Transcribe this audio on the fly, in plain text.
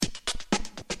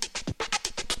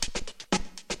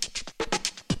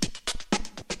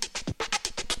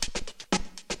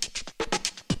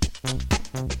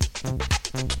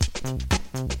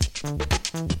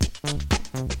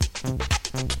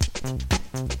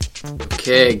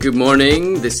Okay, good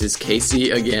morning. This is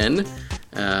Casey again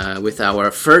with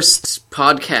our first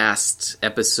podcast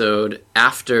episode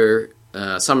after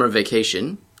summer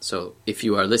vacation. So if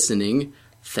you are listening,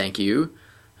 thank you.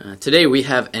 Today we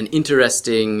have an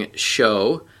interesting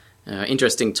show,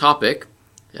 interesting topic.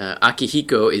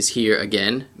 Akihiko is here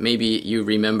again. Maybe you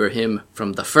remember him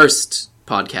from the first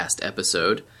podcast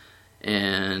episode.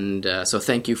 And so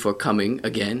thank you for coming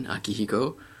again,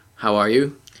 Akihiko. How are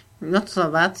you? Not so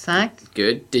bad, thanks.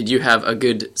 Good. Did you have a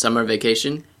good summer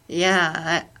vacation?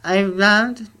 Yeah, I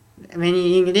learned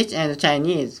many English and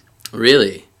Chinese.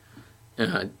 Really?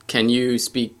 Can you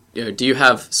speak... do you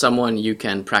have someone you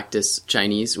can practice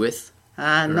Chinese with?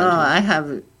 No, I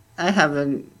have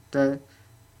the...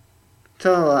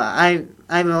 So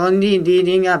I'm only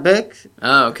reading a book.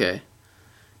 Oh, okay.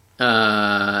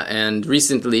 And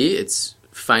recently, it's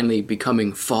finally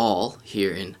becoming fall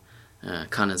here in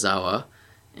Kanazawa.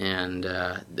 And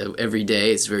every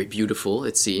day it's very beautiful,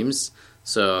 it seems.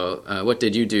 So what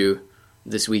did you do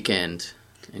this weekend?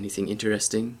 Anything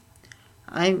interesting?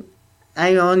 I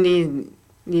only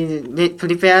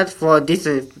prepared for this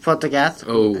podcast.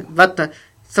 Oh. But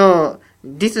so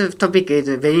this topic is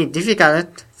very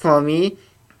difficult for me.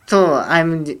 So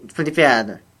I'm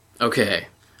prepared. Okay,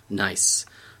 nice.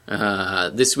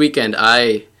 This weekend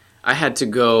I had to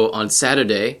go on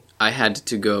Saturday. I had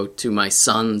to go to my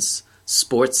son's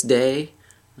sports day,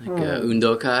 like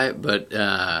undokai, but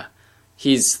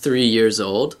he's 3 years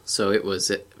old, so it was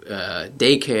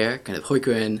daycare, kind of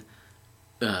hoikuen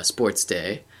sports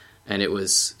day, and it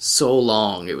was so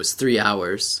long. It was 3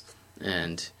 hours,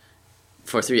 and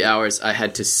for 3 hours I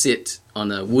had to sit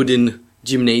on a wooden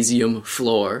gymnasium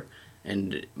floor,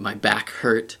 and my back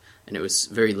hurt, and it was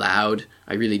very loud.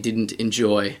 I really didn't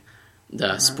enjoy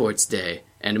the sports day.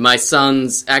 And my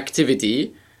son's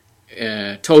activity,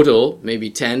 total, maybe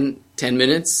 10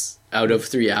 minutes out of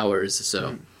 3 hours.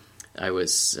 So I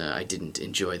didn't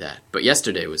enjoy that. But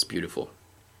yesterday was beautiful.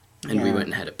 And we went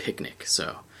and had a picnic.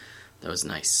 So that was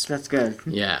nice. That's good.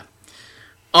 Yeah.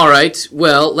 All right.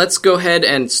 Well, let's go ahead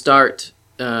and start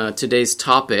today's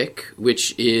topic,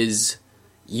 which is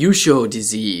Yusho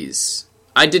disease.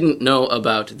 I didn't know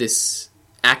about this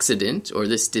accident or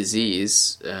this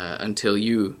disease until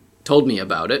you told me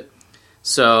about it.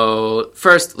 So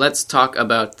first, let's talk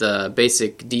about the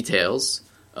basic details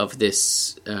of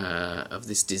this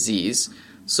disease.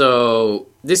 So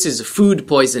this is a food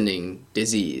poisoning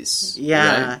disease.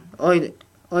 Yeah, right?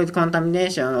 oil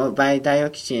contamination or by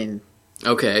dioxin.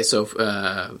 Okay, so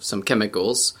some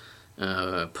chemicals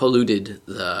polluted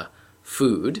the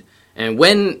food. And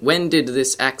when did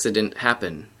this accident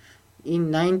happen?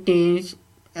 In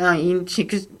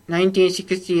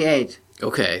 1968.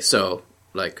 Okay, so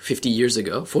like 50 years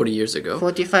ago, 40 years ago?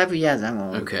 45 years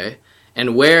ago. Okay.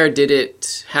 And where did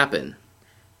it happen?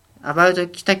 About the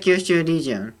Kita-Kyushu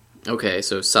region. Okay,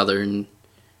 so southern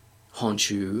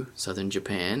Honshu, southern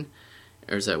Japan.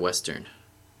 Or is that western?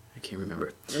 I can't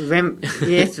remember.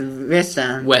 Yes,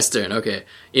 western. Western, okay.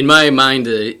 In my mind,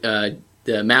 the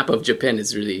map of Japan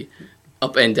is really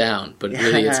up and down, but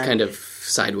really it's kind of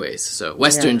sideways. So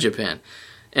western Japan.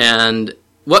 And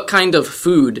what kind of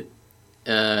food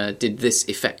did this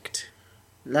affect?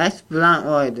 Rice bran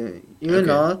oil. You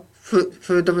know, food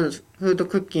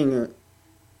cooking oil.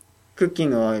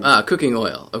 Cooking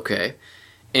oil, okay.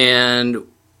 And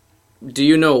do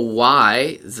you know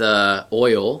why the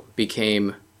oil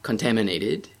became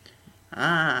contaminated?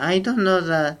 I don't know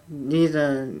the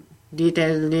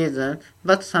detailed reason,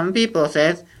 but some people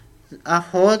said a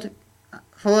hole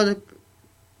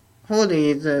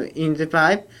is in the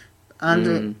pipe,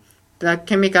 and the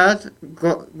chemicals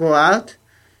go out,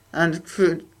 and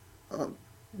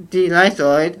the rice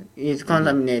oil is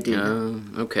contaminated.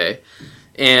 Okay.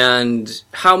 And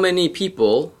how many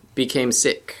people became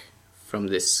sick from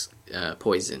this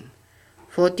poison?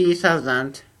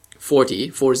 40,000.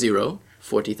 40,000?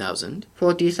 40,000.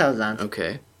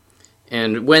 Okay.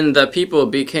 And when the people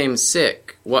became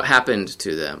sick, what happened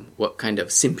to them? What kind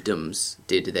of symptoms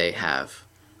did they have?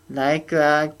 Like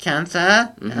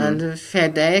cancer and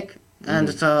headache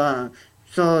and so on.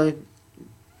 So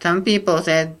some people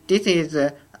said this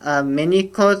is many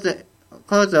cause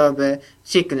of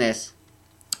sickness.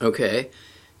 Okay.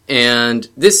 And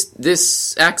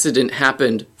this accident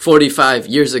happened 45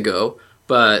 years ago,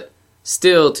 but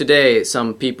still today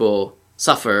some people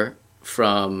suffer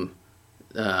from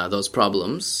those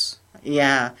problems.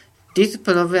 Yeah, this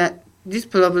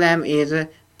problem is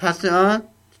passed on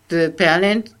to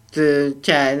parent to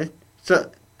child,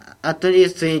 so at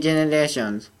least 3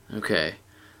 generations. Okay,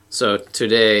 so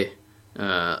today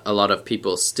a lot of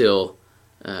people still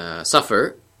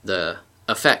suffer the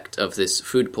effect of this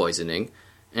food poisoning.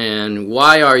 And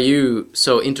why are you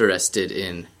so interested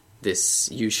in this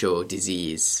Yusho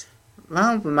disease?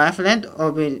 One of my friends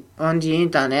on the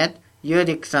internet,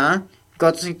 Yurik-san,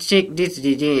 got sick this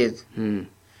disease.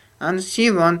 And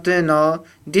she wants to know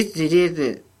this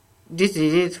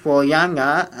disease for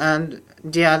younger and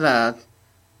the others,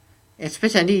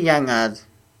 especially youngers.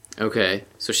 Okay,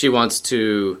 so she wants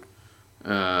to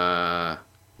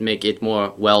make it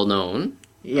more well known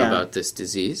about this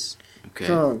disease. Okay.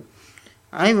 So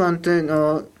I want to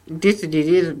know this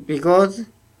disease because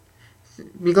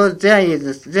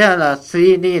there are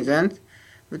three reasons.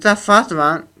 The first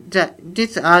one, that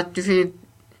this artificial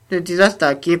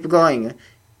disaster keep going.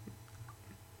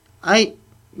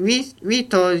 We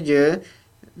told you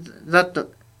that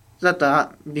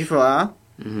before.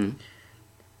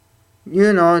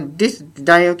 You know, this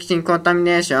dioxin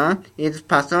contamination is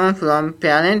passed on from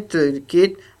parent to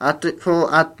kid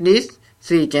for at least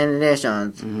 3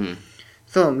 generations.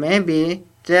 So maybe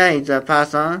there is a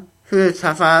person who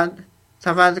suffered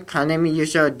Kanemi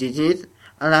Yusho disease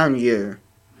around you.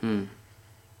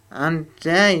 And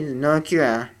there is no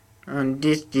cure on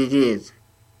this disease,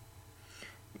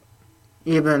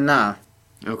 even now.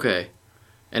 Okay.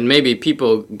 And maybe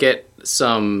people get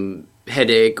some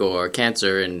headache or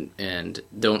cancer and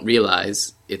don't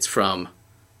realize it's from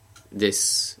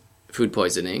this food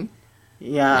poisoning.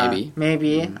 Yeah,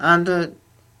 maybe. And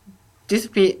this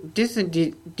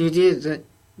disease,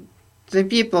 the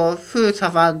people who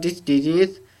suffer this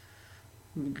disease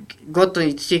got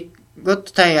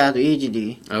tired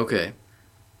easily. Okay.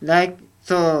 Like,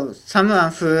 so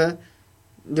someone who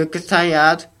looks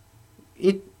tired,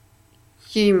 he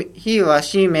or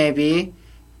she maybe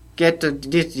get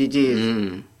this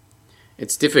disease.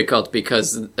 It's difficult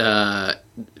because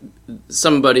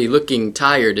somebody looking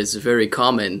tired is very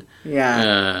common.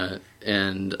 Yeah.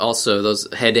 And also those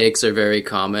headaches are very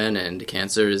common and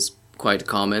cancer is quite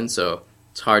common, so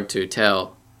it's hard to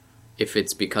tell if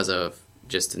it's because of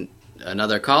just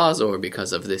another cause or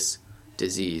because of this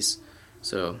disease.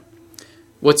 So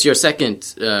what's your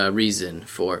second reason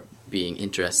for being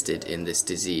interested in this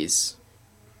disease?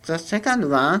 The second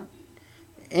one,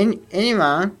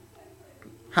 anyone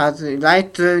has the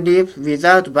right to live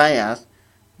without bias.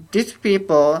 These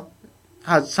people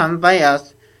have some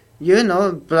bias. You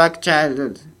know black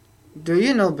child. Do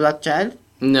you know black child?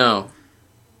 No.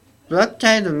 Black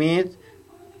child means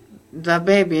the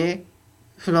baby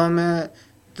from the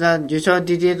Yusho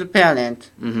disease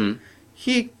parent.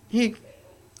 He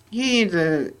is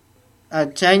a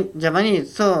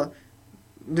Japanese, so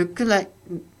look like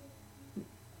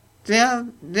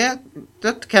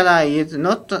that color is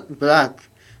not black,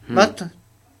 but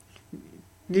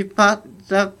the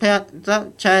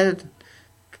child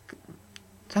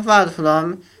suffered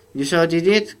from Yusho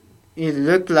disease, it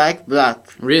look like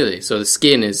black. Really? So the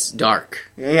skin is dark?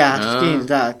 Yeah, skin is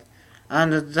dark.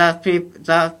 And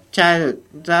the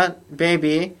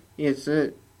baby is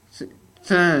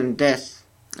soon death.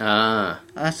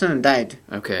 Soon died.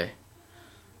 Okay.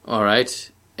 All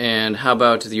right. And how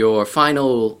about your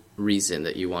final reason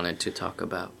that you wanted to talk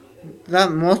about?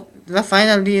 The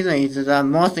final reason is the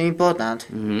most important.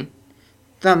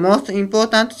 The most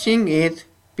important thing is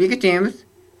victims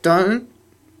don't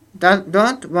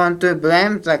want to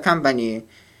blame the company,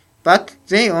 but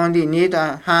they only need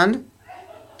a hand.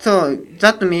 So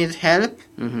that means help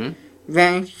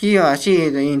when he or she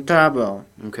is in trouble.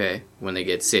 Okay, when they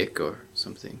get sick or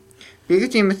something.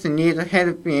 Victims need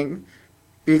helping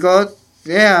because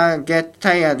they get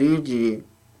tired easily.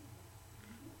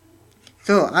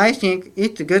 So I think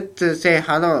it's good to say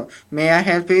hello. May I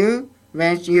help you?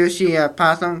 When you see a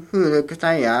person who looks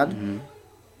tired,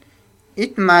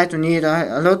 it might need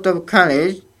a lot of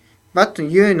courage, but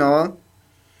you know,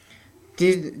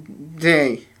 the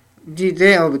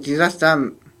day of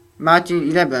disaster, March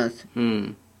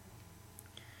 11th.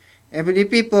 Every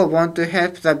people want to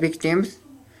help the victims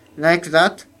like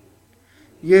that.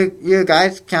 You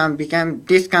guys can become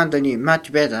this country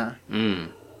much better.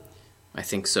 I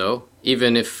think so.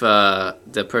 Even if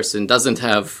the person doesn't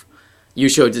have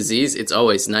Yusho disease, it's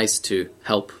always nice to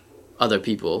help other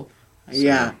people. So.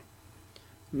 Yeah.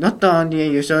 Not only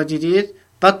Yusho disease,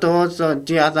 but also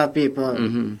the other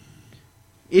people.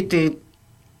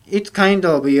 It's kind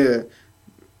of you.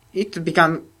 You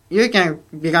can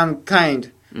become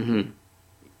kind.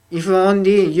 If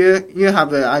only you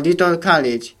have a little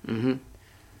courage. Well,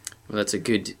 that's a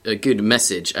good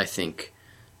message, I think,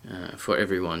 for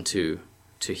everyone to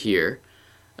hear.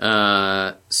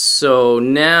 So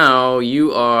now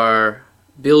you are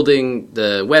building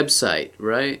the website,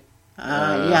 right?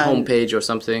 Yeah. Homepage or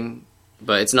something,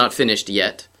 but it's not finished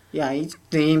yet. Yeah, it's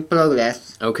in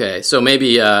progress. Okay, so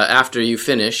maybe after you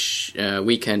finish,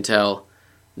 we can tell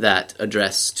that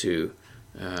address to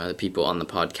the people on the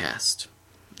podcast.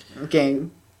 Okay.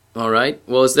 All right.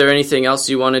 Well, is there anything else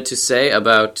you wanted to say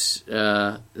about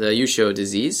the Yusho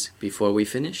disease before we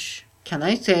finish? Can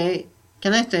I say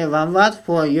one word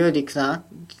for Yurik-san,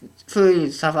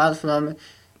 who suffered from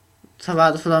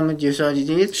Yusho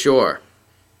disease? Sure.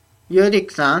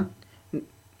 Yurik-san,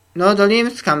 no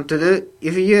dreams come true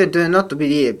if you do not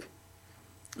believe.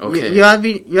 Okay.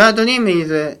 Your dream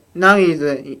is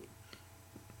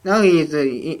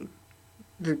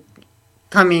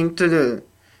coming true.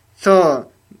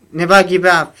 So never give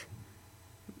up.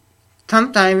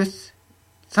 Sometimes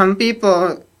some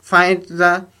people find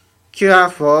the cure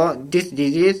for this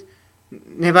disease.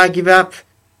 Never give up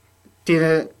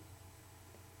till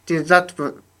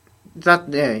that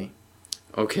day.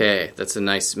 Okay, that's a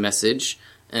nice message.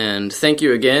 And thank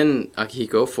you again,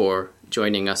 Akihiko, for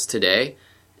joining us today,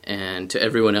 and to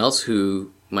everyone else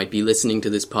who might be listening to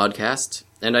this podcast.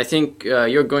 And I think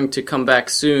you're going to come back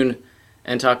soon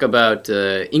and talk about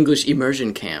English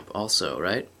immersion camp also,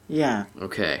 right? Yeah.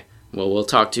 Okay. Well, we'll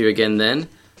talk to you again then.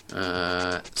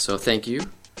 So thank you,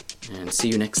 and see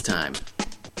you next time.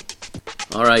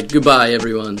 All right, goodbye,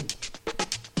 everyone.